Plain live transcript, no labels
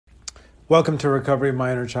Welcome to Recovery of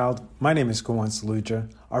My Inner Child. My name is Kawan Saluja.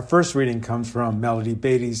 Our first reading comes from Melody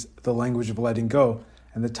Beattie's The Language of Letting Go,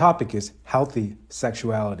 and the topic is healthy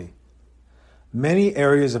sexuality. Many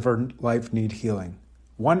areas of our life need healing.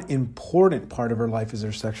 One important part of our life is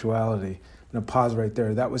our sexuality. I'm going to pause right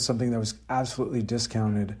there. That was something that was absolutely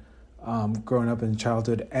discounted growing up in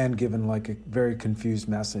childhood and given like a very confused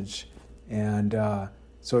message. And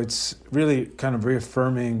so it's really kind of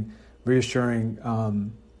reassuring,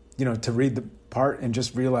 to read the part and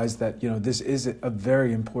just realize that, this is a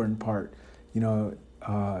very important part.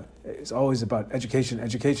 It's always about education,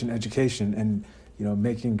 and,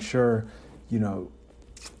 making sure, the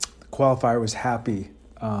qualifier was happy.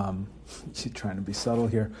 Trying to be subtle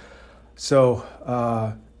here. So,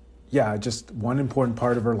 just one important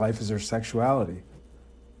part of our life is our sexuality.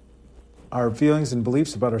 Our feelings and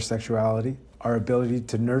beliefs about our sexuality, our ability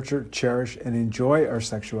to nurture, cherish, and enjoy our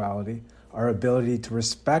sexuality, our ability to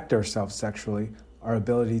respect ourselves sexually, our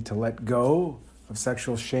ability to let go of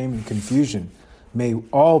sexual shame and confusion may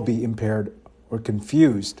all be impaired or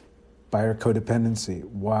confused by our codependency.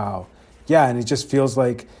 Wow. Yeah, and it just feels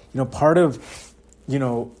like, part of,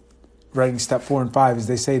 writing step 4 and 5 is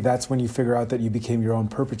they say that's when you figure out that you became your own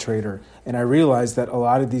perpetrator. And I realized that a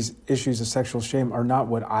lot of these issues of sexual shame are not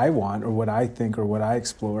what I want or what I think or what I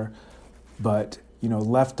explore, but,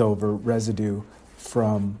 leftover residue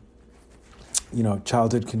from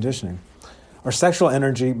childhood conditioning. Our sexual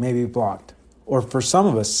energy may be blocked, or for some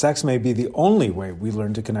of us, sex may be the only way we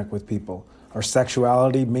learn to connect with people. Our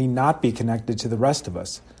sexuality may not be connected to the rest of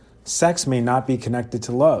us. Sex may not be connected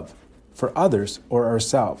to love for others or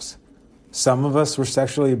ourselves. Some of us were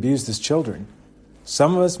sexually abused as children.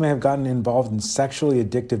 Some of us may have gotten involved in sexually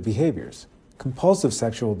addictive behaviors, compulsive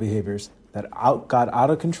sexual behaviors that got out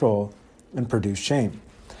of control and produced shame.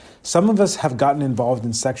 Some of us have gotten involved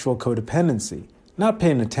in sexual codependency, not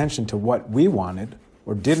paying attention to what we wanted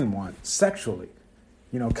or didn't want sexually.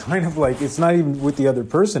 Kind of like, it's not even with the other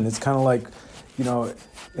person. It's kind of like,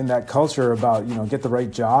 in that culture about, get the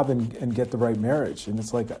right job and get the right marriage. And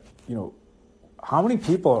it's like, how many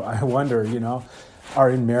people, I wonder, are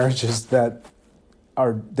in marriages that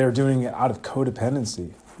they're doing it out of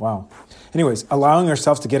codependency? Wow. Anyways, allowing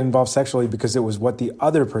ourselves to get involved sexually because it was what the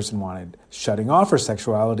other person wanted, shutting off our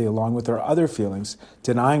sexuality along with our other feelings,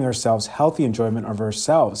 denying ourselves healthy enjoyment of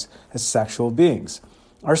ourselves as sexual beings.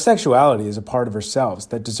 Our sexuality is a part of ourselves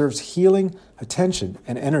that deserves healing, attention,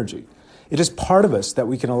 and energy. It is part of us that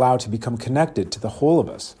we can allow to become connected to the whole of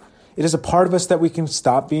us. It is a part of us that we can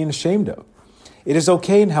stop being ashamed of. It is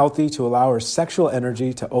okay and healthy to allow our sexual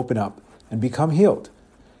energy to open up and become healed.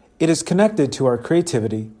 It is connected to our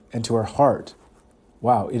creativity and to our heart.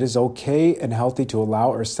 Wow, it is okay and healthy to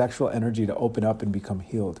allow our sexual energy to open up and become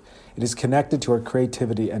healed. It is connected to our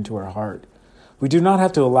creativity and to our heart. We do not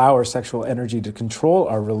have to allow our sexual energy to control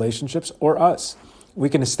our relationships or us. We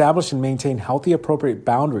can establish and maintain healthy, appropriate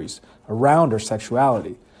boundaries around our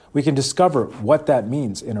sexuality. We can discover what that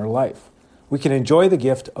means in our life. We can enjoy the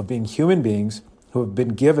gift of being human beings who have been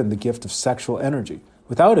given the gift of sexual energy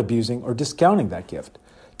without abusing or discounting that gift.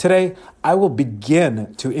 Today, I will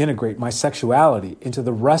begin to integrate my sexuality into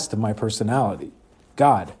the rest of my personality.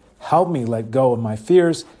 God, help me let go of my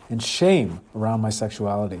fears and shame around my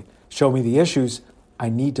sexuality. Show me the issues I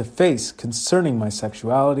need to face concerning my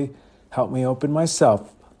sexuality. Help me open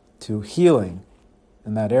myself to healing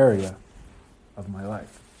in that area of my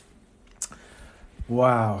life.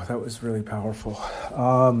 Wow, that was really powerful.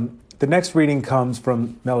 The next reading comes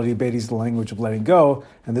from Melody Beattie's The Language of Letting Go,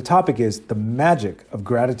 and the topic is the magic of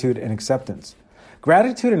gratitude and acceptance.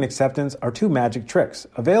 Gratitude and acceptance are two magic tricks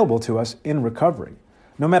available to us in recovery.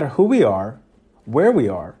 No matter who we are, where we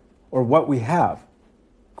are, or what we have,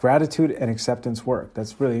 gratitude and acceptance work.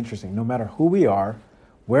 That's really interesting. No matter who we are,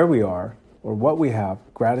 where we are, or what we have,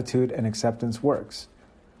 gratitude and acceptance works.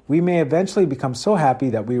 We may eventually become so happy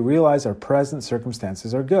that we realize our present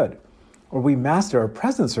circumstances are good, or we master our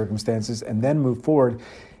present circumstances and then move forward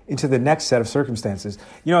into the next set of circumstances.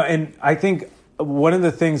 And I think one of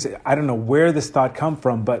the things, I don't know where this thought come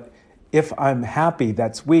from, but if I'm happy,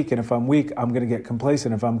 that's weak. And if I'm weak, I'm going to get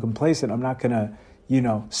complacent. If I'm complacent, I'm not going to,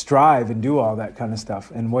 strive and do all that kind of stuff.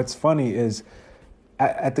 And what's funny is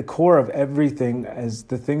at the core of everything, as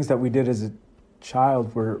the things that we did as a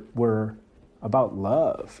child were about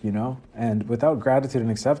love, and without gratitude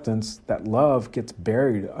and acceptance, that love gets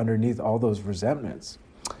buried underneath all those resentments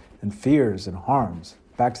and fears and harms.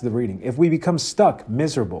 Back to the reading. If we become stuck,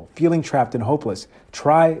 miserable, feeling trapped and hopeless,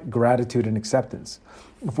 try gratitude and acceptance.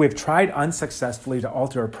 If we have tried unsuccessfully to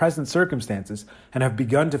alter our present circumstances and have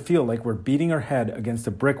begun to feel like we're beating our head against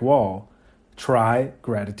a brick wall, try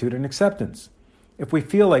gratitude and acceptance. If we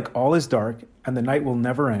feel like all is dark and the night will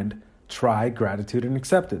never end, try gratitude and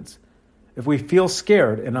acceptance. If we feel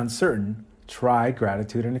scared and uncertain, try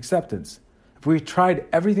gratitude and acceptance. If we've tried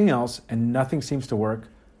everything else and nothing seems to work,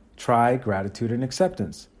 try gratitude and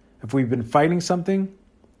acceptance. If we've been fighting something,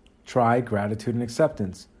 try gratitude and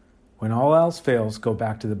acceptance. When all else fails, go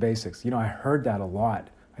back to the basics. I heard that a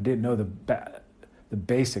lot. I didn't know the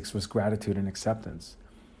basics was gratitude and acceptance.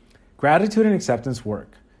 Gratitude and acceptance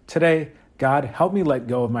work. Today, God, help me let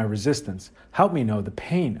go of my resistance. Help me know the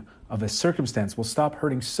pain of a circumstance will stop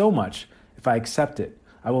hurting so much if I accept it.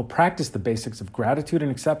 I will practice the basics of gratitude and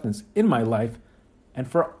acceptance in my life and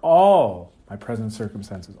for all my present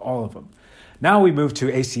circumstances, all of them. Now we move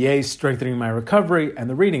to ACA, Strengthening My Recovery, and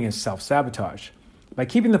the reading is Self-Sabotage. By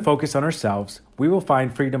keeping the focus on ourselves, we will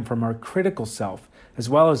find freedom from our critical self, as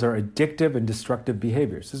well as our addictive and destructive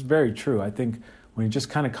behaviors. This is very true. I think when you just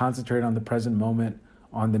kind of concentrate on the present moment,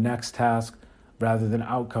 on the next task, rather than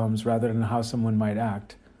outcomes, rather than how someone might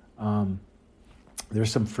act,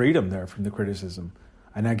 there's some freedom there from the criticism.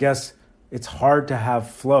 And I guess it's hard to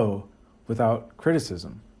have flow without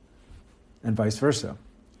criticism, and vice versa.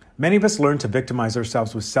 Many of us learn to victimize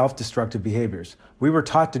ourselves with self-destructive behaviors. We were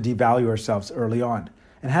taught to devalue ourselves early on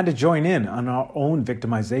and had to join in on our own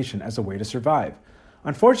victimization as a way to survive.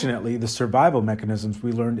 Unfortunately, the survival mechanisms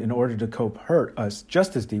we learned in order to cope hurt us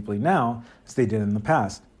just as deeply now as they did in the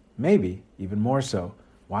past, maybe even more so.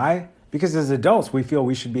 Why? Because as adults, we feel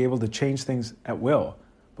we should be able to change things at will.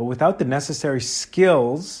 But without the necessary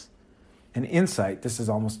skills and insight, this is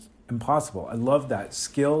almost impossible. I love that,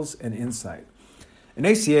 skills and insight. In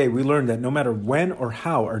ACA, we learned that no matter when or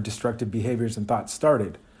how our destructive behaviors and thoughts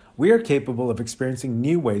started, we are capable of experiencing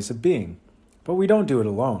new ways of being. But we don't do it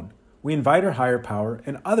alone. We invite our higher power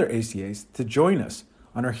and other ACAs to join us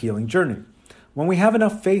on our healing journey. When we have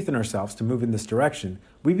enough faith in ourselves to move in this direction,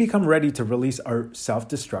 we become ready to release our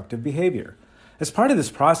self-destructive behavior. As part of this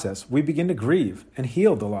process, we begin to grieve and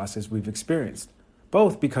heal the losses we've experienced,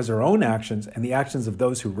 both because of our own actions and the actions of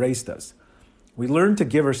those who raised us. We learn to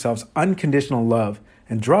give ourselves unconditional love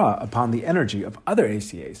and draw upon the energy of other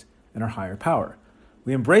ACAs and our higher power.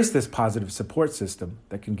 We embrace this positive support system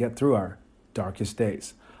that can get through our darkest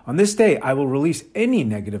days. On this day, I will release any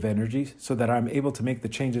negative energy so that I'm able to make the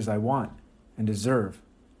changes I want and deserve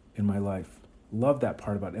in my life. Love that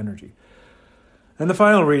part about energy. And the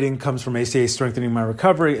final reading comes from ACA Strengthening My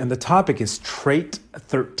Recovery, and the topic is Trait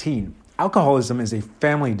 13. Alcoholism is a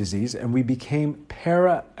family disease, and we became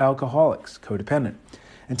para-alcoholics, codependent,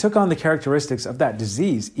 and took on the characteristics of that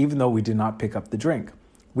disease even though we did not pick up the drink.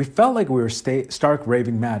 We felt like we were stark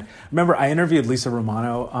raving mad. Remember, I interviewed Lisa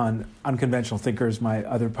Romano on Unconventional Thinkers, my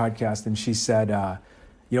other podcast, and she said,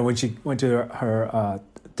 when she went to her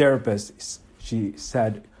therapist, she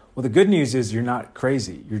said, well, the good news is you're not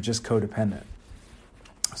crazy, you're just codependent.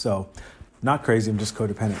 So, not crazy, I'm just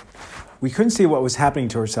codependent. We couldn't see what was happening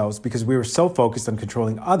to ourselves because we were so focused on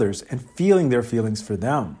controlling others and feeling their feelings for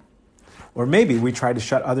them. Or maybe we tried to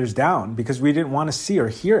shut others down because we didn't want to see or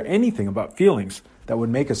hear anything about feelings that would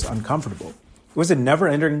make us uncomfortable. It was a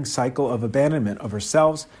never-ending cycle of abandonment of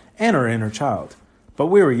ourselves and our inner child. But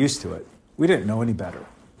we were used to it. We didn't know any better.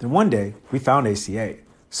 Then one day, we found ACA.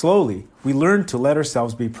 Slowly, we learned to let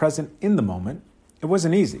ourselves be present in the moment. It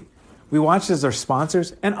wasn't easy. We watched as our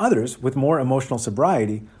sponsors and others with more emotional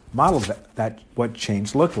sobriety modeled that what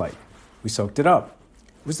change looked like. We soaked it up.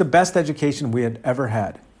 It was the best education we had ever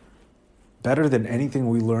had. Better than anything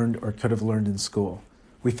we learned or could have learned in school.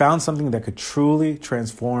 We found something that could truly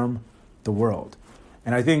transform the world.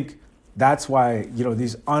 And I think that's why,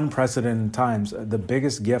 these unprecedented times, the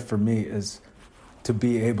biggest gift for me is to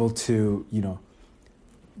be able to,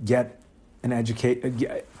 get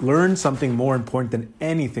and learn something more important than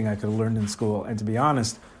anything I could have learned in school. And to be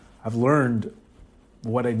honest, I've learned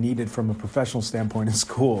what I needed from a professional standpoint in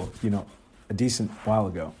school, a decent while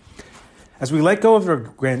ago. As we let go of our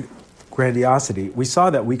grandiosity, we saw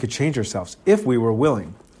that we could change ourselves if we were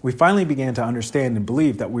willing. We finally began to understand and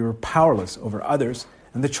believe that we were powerless over others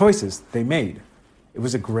and the choices they made. It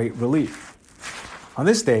was a great relief. On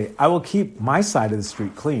this day, I will keep my side of the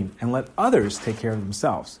street clean and let others take care of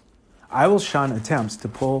themselves. I will shun attempts to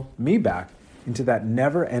pull me back into that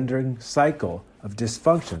never-ending cycle of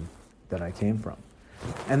dysfunction that I came from.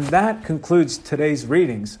 And that concludes today's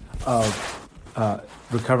readings of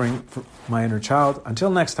Recovering from My Inner Child. Until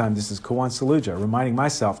next time, this is Kawan Saluja, reminding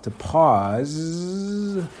myself to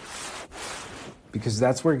pause, because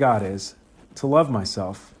that's where God is, to love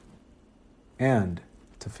myself, and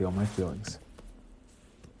to feel my feelings.